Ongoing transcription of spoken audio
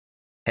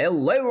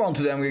Hello everyone,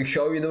 today I'm going to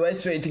show you the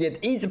best way to get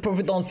easy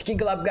profit on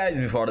Skinclub, guys.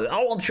 Before that, I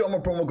want to show my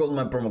promo code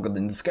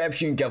in the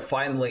description. You can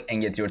find the link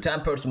and get your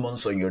 10%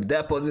 bonus on your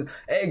deposit.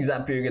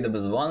 Example, you get a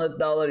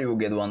 $100, you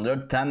get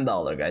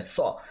 $110, guys.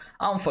 So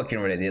I'm fucking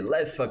ready.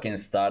 Let's fucking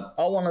start.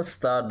 I want to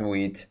start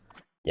with,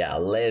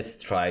 let's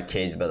try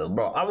case battle,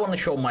 bro. I want to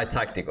show my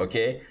tactic,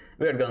 okay?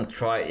 We're gonna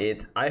try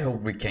it. I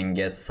hope we can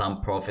get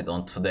some profit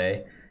on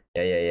today.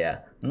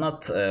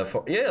 Not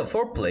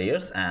for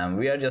players, and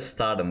we are just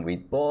starting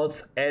with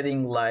bots,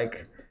 adding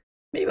like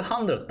maybe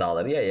 $100.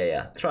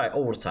 Try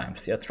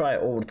overtimes. Try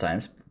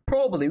overtimes.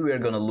 Probably we are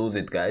gonna lose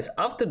it, guys.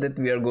 After that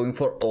we are going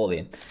for all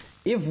in.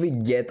 If we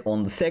get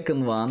on the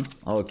second one,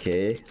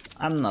 okay,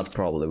 I'm not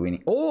probably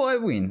winning. Oh, I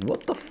win.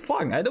 What the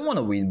fuck? I don't want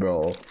to win,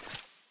 bro.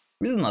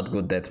 This is not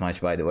good that much,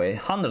 by the way.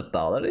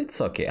 $100,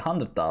 it's okay.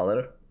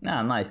 $100.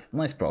 Nah,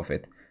 nice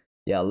profit.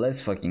 Yeah,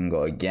 let's fucking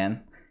go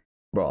again.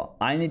 Bro,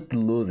 I need to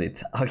lose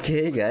it.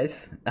 Okay,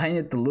 guys, I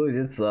need to lose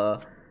it. So,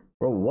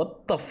 bro,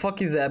 what the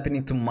fuck is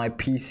happening to my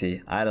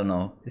PC? I don't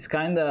know. It's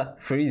kinda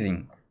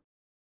freezing.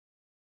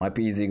 My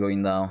PC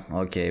going down.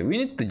 Okay, we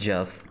need to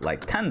just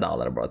like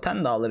 $10, bro.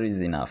 $10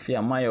 is enough. Yeah,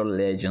 my old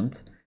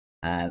legend.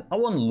 And I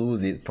won't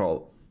lose it,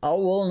 bro. I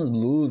won't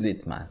lose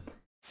it, man.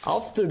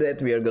 After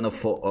that, we are gonna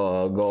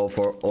go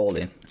for all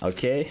in.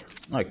 Okay,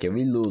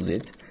 we lose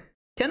it.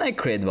 Can I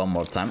create one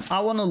more time? I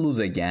wanna lose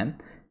again,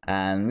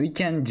 and we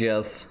can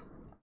just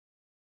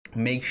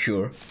make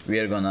sure we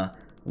are gonna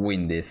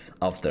win this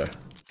after.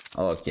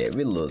 Okay,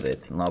 we lose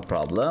it, no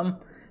problem.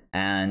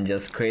 And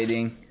just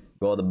creating,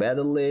 go to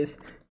battle list,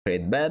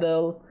 create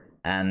battle,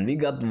 and we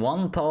got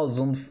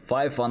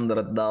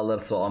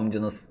 $1,500. So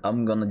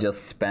I'm gonna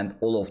just spend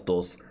all of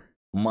those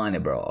money,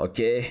 bro.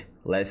 Okay,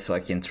 let's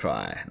fucking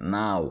try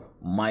now.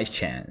 My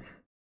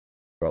chance,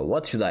 bro.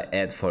 What should I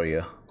add for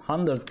you?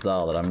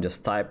 $100. I'm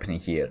just typing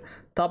here.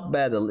 Top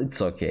battle,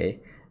 it's okay.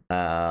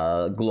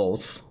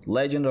 Glows,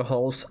 legendary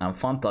host, and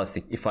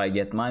fantastic. If I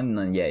get mine,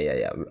 then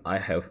I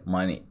have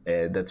money.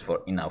 That's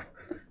for enough.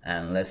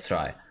 And let's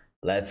try.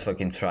 Let's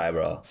fucking try,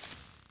 bro.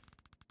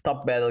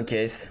 Top battle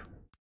case.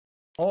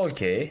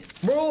 Okay,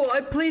 bro. I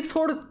played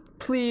for the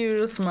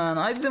players, man.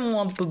 I didn't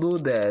want to do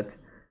that.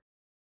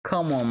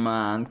 Come on,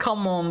 man.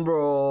 Come on,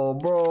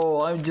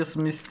 bro. I just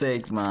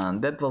mistake, man.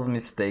 That was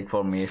mistake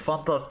for me.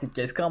 Fantastic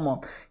case. Come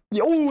on.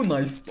 Yeah, oh,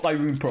 nice. I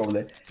win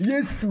probably.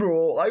 Yes,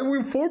 bro. I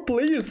win 4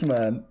 players,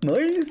 man.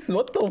 Nice.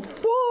 What the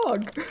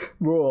fuck,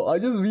 bro? I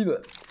just win.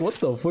 What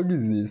the fuck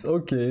is this?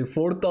 Okay,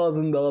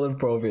 $4,000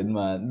 profit,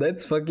 man.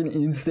 That's fucking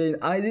insane.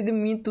 I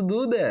didn't mean to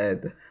do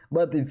that,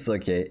 but it's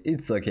okay.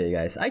 It's okay,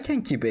 guys. I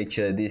can keep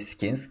actually these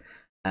skins,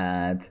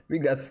 and we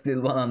got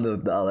still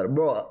 $100,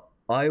 bro.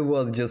 I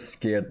was just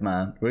scared,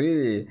 man.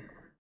 Really.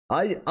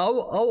 I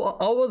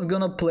was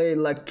gonna play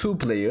like 2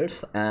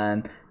 players,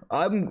 and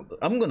I'm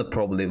gonna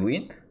probably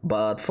win,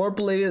 but 4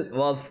 players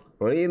was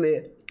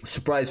really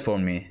surprise for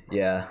me.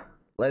 Yeah,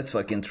 let's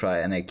fucking try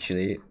and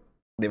actually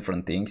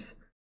different things.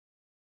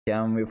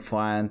 Can we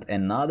find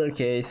another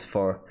case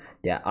for?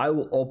 Yeah, I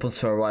will open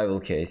survival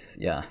case.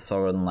 Yeah,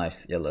 survival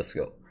knives. Yeah, let's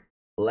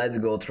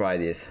go try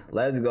this.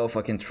 Let's go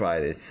fucking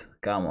try this.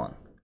 Come on,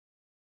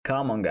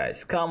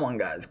 guys. Come on.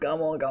 Give me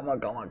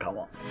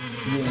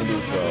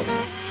this, bro.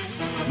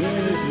 Give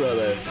me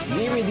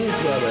this,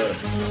 brother.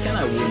 Can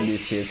I win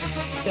this shit?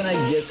 Can I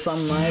get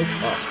some knife?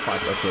 Oh,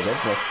 fuck. Okay, that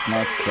was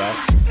nice try.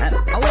 And I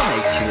want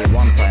actually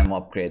one-time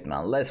upgrade,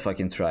 man. Let's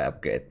fucking try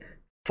upgrade.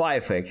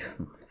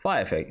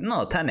 5x.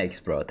 No,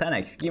 10x, bro.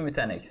 10x. Give me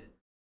 10x.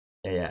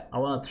 Yeah. I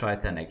want to try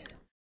 10x.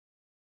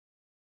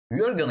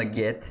 You're gonna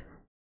get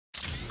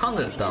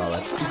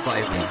 $100 if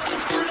I win.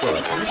 Bro,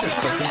 this is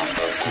fucking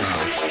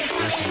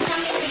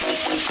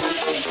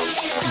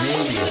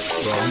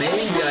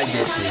maybe I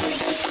get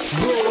this.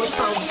 Bro, what the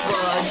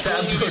fuck?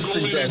 That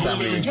person says I'm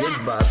really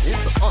good, but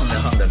it's only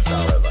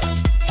 $100, man.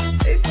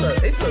 It was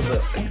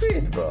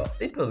great, bro.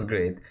 It was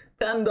great.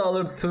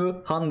 $10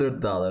 to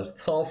 $100.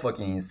 So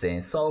fucking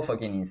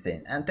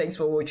insane. And thanks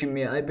for watching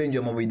me. I hope you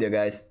enjoyed my video,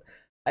 guys.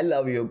 I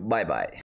love you. Bye bye.